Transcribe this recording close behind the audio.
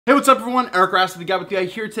Hey, what's up everyone? Eric Rossi, the guy with the eye,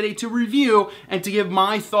 here today to review and to give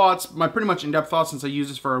my thoughts, my pretty much in-depth thoughts since I use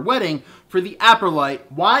this for a wedding, for the Aperlite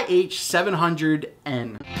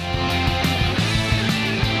YH700N.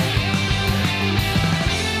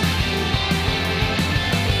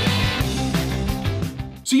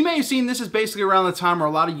 So you may have seen this is basically around the time where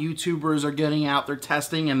a lot of YouTubers are getting out, they're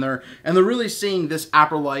testing, and they're really seeing this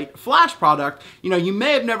Aperlite Flash product. You know, you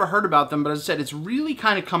may have never heard about them, but as I said, it's really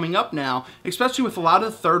kind of coming up now, especially with a lot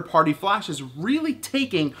of the third-party flashes really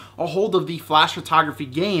taking a hold of the flash photography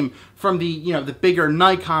game from the, the bigger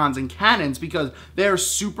Nikons and Canons, because they're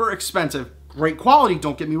super expensive. Great quality,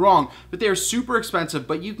 don't get me wrong, but they're super expensive,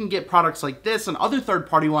 but you can get products like this and other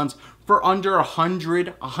third-party ones for under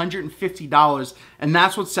 $100, $150, and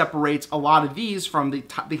that's what separates a lot of these from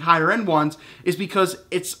the higher-end ones, is because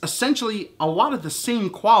it's essentially a lot of the same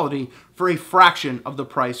quality for a fraction of the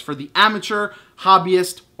price for the amateur,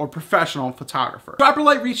 hobbyist, or professional photographer. So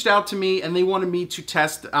Aperlite reached out to me and they wanted me to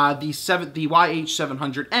test the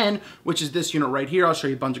YH700N, which is this unit right here. I'll show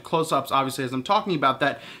you a bunch of close-ups, obviously, as I'm talking about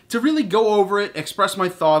that, to really go over it, express my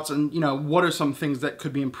thoughts, and, what are some things that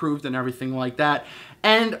could be improved and everything like that.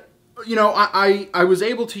 And I was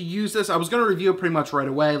able to use this. I was going to review it pretty much right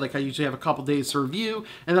away. Like I usually have a couple days to review,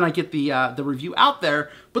 and then I get the review out there.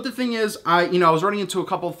 But the thing is, I was running into a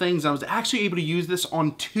couple of things, and I was actually able to use this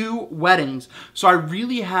on 2 weddings. So I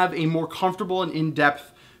really have a more comfortable and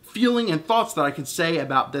in-depth feeling and thoughts that I could say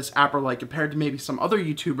about this Aperlite compared to maybe some other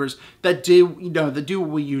YouTubers that do what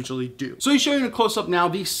we usually do. So he's showing you a close-up now.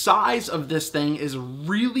 The size of this thing is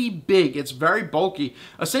really big. It's very bulky.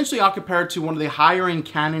 Essentially, I'll compare it to one of the higher-end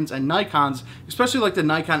Canons and Nikons, especially like the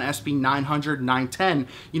Nikon SB900, 910.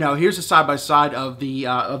 Here's a side-by-side of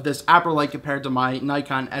this Aperlite compared to my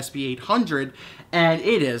Nikon SB800, and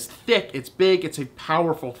it is thick, it's big, it's a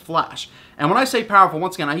powerful flash. And when I say powerful,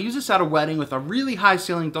 once again, I use this at a wedding with a really high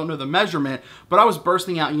ceiling, don't know the measurement, but I was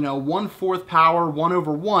bursting out, 1/4 power,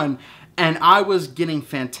 1/1, and I was getting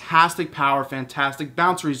fantastic power, fantastic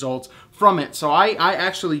bounce results from it. So I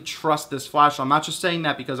actually trust this flash. I'm not just saying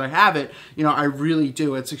that because I have it, I really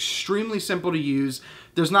do. It's extremely simple to use.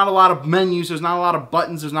 There's not a lot of menus, there's not a lot of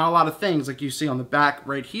buttons, there's not a lot of things like you see on the back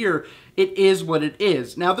right here. It is what it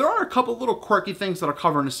is. Now, there are a couple little quirky things that I'll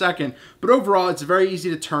cover in a second, but overall, it's very easy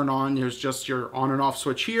to turn on. There's just your on and off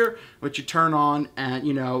switch here, which you turn on, and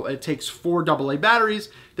it takes 4 AA batteries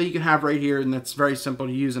that you can have right here, and that's very simple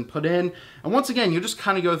to use and put in. And once again, you just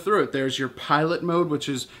kind of go through it. There's your pilot mode, which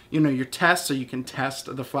is, your test, so you can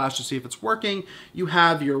test the flash to see if it's working. You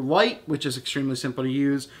have your light, which is extremely simple to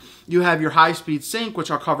use. You have your high-speed sync,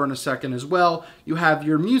 which I'll cover in a second as well. You have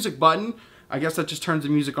your music button. I guess that just turns the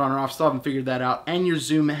music on or off. Still haven't figured that out. And your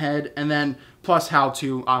zoom ahead, and then plus how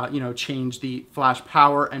to change the flash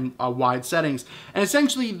power and wide settings. And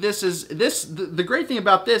essentially, the great thing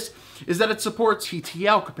about this is that it supports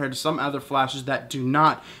TTL compared to some other flashes that do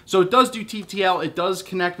not. So it does do TTL. It does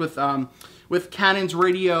connect with Canon's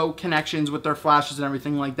radio connections with their flashes and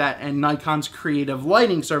everything like that, and Nikon's creative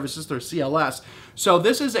lighting services, their CLS. So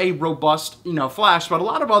this is a robust, flash, but a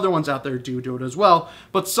lot of other ones out there do it as well,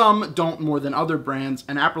 but some don't more than other brands,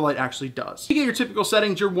 and Aperlite actually does. You get your typical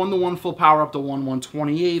settings, your 1:1 full power up to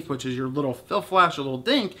 1/128th, which is your little fill flash, a little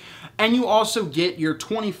dink, and you also get your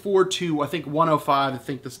 24 to, I think, 105, I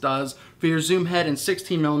think this does, for your zoom head, and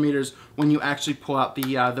 16 millimeters when you actually pull out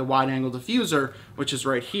the wide angle diffuser, which is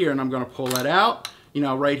right here, and I'm going to pull that out.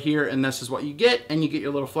 Right here, and this is what you get, and you get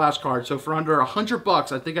your little flash card. So for under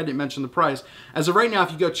 $100, I think I didn't mention the price. As of right now,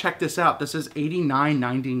 if you go check this out, this is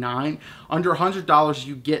 $89.99. Under $100,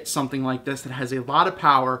 you get something like this that has a lot of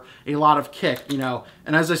power, a lot of kick,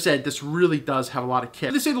 and as I said, this really does have a lot of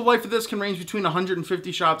kick. They say the life of this can range between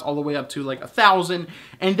 150 shots all the way up to like 1,000,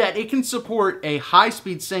 and that it can support a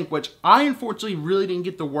high-speed sync, which I unfortunately really didn't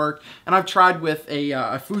get to work, and I've tried with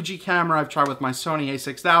a Fuji camera, I've tried with my Sony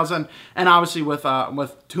a6000, and obviously with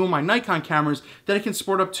 2 of my Nikon cameras, that it can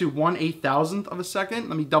support up to 1/8000th of a second.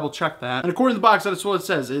 Let me double check that. And according to the box, that's what it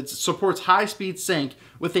says. It supports high-speed sync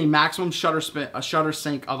with a maximum shutter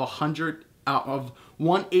sync of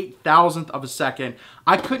 1/8000th of a second.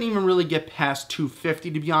 I couldn't even really get past 250,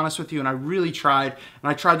 to be honest with you, and I really tried, and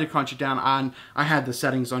I tried to crunch it down on, I had the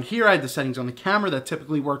settings on here, I had the settings on the camera that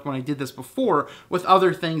typically worked when I did this before with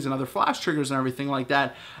other things and other flash triggers and everything like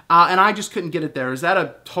that, and I just couldn't get it there. Is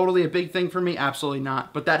that totally a big thing for me? Absolutely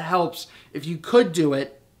not, but that helps. If you could do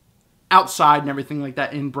it, outside and everything like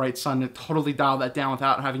that in bright sun, to totally dial that down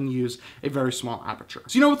without having to use a very small aperture.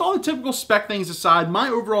 So, you know, with all the typical spec things aside, my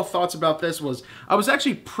overall thoughts about this was I was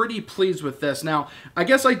actually pretty pleased with this. Now, I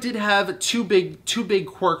guess I did have two big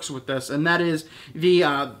quirks with this, and that is the,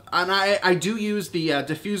 and I do use the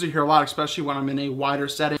diffuser here a lot, especially when I'm in a wider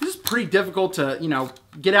setting. This is pretty difficult to, you know,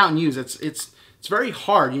 get out and use. It's very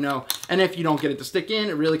hard, you know, and if you don't get it to stick in,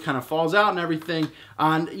 it really kind of falls out and everything.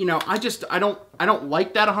 And, you know, I don't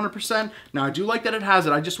like that 100%. Now, I do like that it has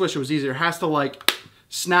it. I just wish it was easier. It has to, like,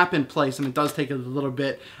 snap in place, and it does take a little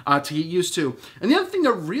bit to get used to. And the other thing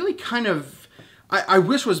that really kind of I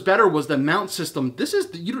wish was better was the mount system. This is,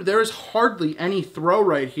 there is hardly any throw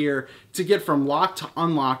right here to get from locked to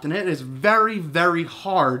unlocked, and it is very, very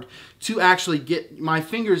hard to actually get my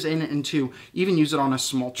fingers in it and to even use it on a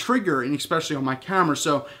small trigger, and especially on my camera.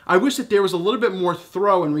 So I wish that there was a little bit more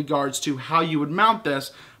throw in regards to how you would mount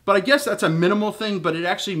this, but I guess that's a minimal thing, but it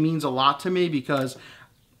actually means a lot to me because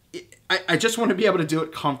I just want to be able to do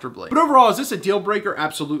it comfortably. But overall, is this a deal breaker?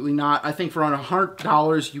 Absolutely not. I think for around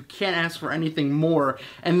 $100, you can't ask for anything more.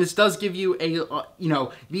 And this does give you a, you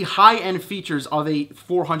know, the high-end features of a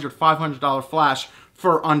 $400, $500 flash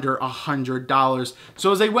for under $100.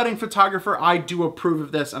 So as a wedding photographer, I do approve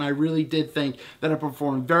of this, and I really did think that it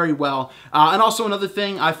performed very well. And also another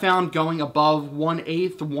thing, I found going above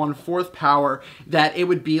 1/8, 1/4 power, that it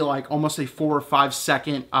would be like almost a 4 or 5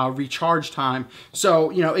 second recharge time. So,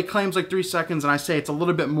 you know, it claims like 3 seconds, and I say it's a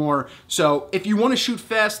little bit more. So if you want to shoot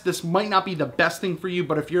fast, this might not be the best thing for you,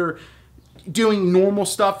 but if you're doing normal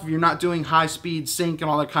stuff, if you're not doing high speed sync and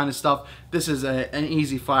all that kind of stuff, this is an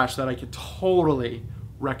easy flash that I could totally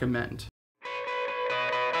recommend.